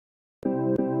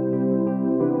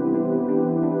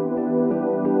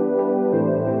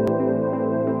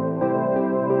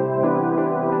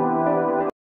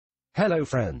Hello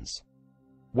friends.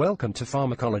 Welcome to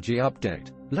Pharmacology Update.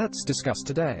 Let's discuss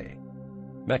today.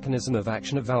 Mechanism of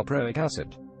action of valproic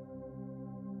acid.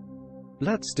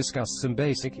 Let's discuss some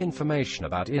basic information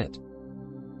about it.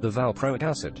 The valproic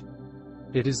acid.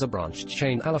 It is a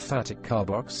branched-chain aliphatic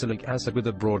carboxylic acid with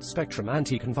a broad-spectrum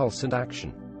anticonvulsant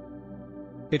action.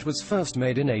 It was first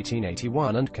made in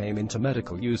 1881 and came into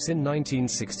medical use in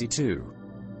 1962.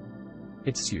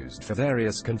 It's used for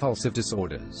various convulsive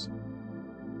disorders.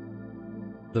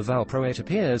 The valproate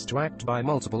appears to act by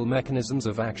multiple mechanisms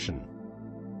of action.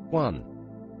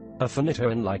 1. A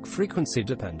phenytoin-like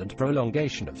frequency-dependent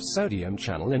prolongation of sodium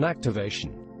channel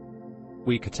inactivation.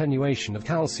 Weak attenuation of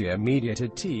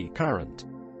calcium-mediated T current.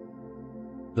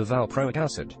 The valproic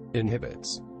acid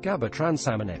inhibits GABA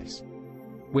transaminase,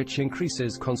 which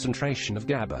increases concentration of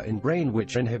GABA in brain,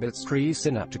 which inhibits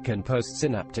presynaptic and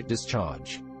postsynaptic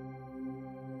discharge.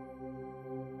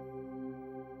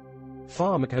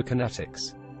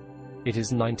 Pharmacokinetics. It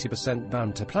is 90%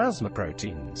 bound to plasma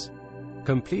proteins,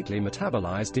 completely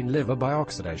metabolized in liver by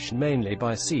oxidation mainly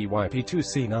by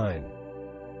CYP2C9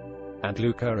 and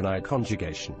glucuronide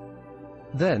conjugation,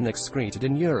 then excreted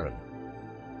in urine.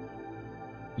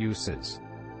 Uses.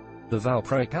 The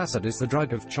valproic acid is the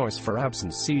drug of choice for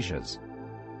absence seizures.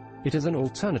 It is an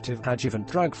alternative adjuvant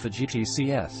drug for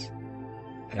GTCS,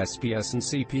 SPS and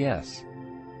CPS.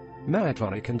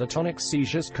 Myoclonic and atonic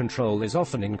seizures control is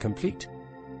often incomplete,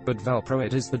 but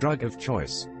valproate is the drug of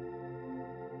choice.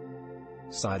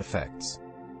 Side effects.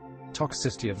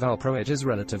 Toxicity of valproate is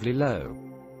relatively low.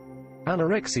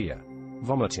 Anorexia,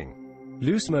 vomiting,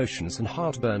 loose motions and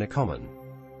heartburn are common.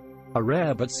 A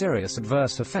rare but serious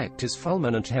adverse effect is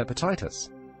fulminant hepatitis.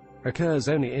 Occurs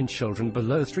only in children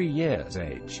below 3 years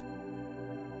age.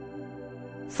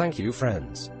 Thank you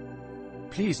friends.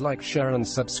 Please like, share and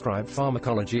subscribe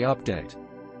Pharmacology Update.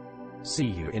 See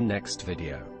you in next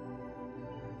video.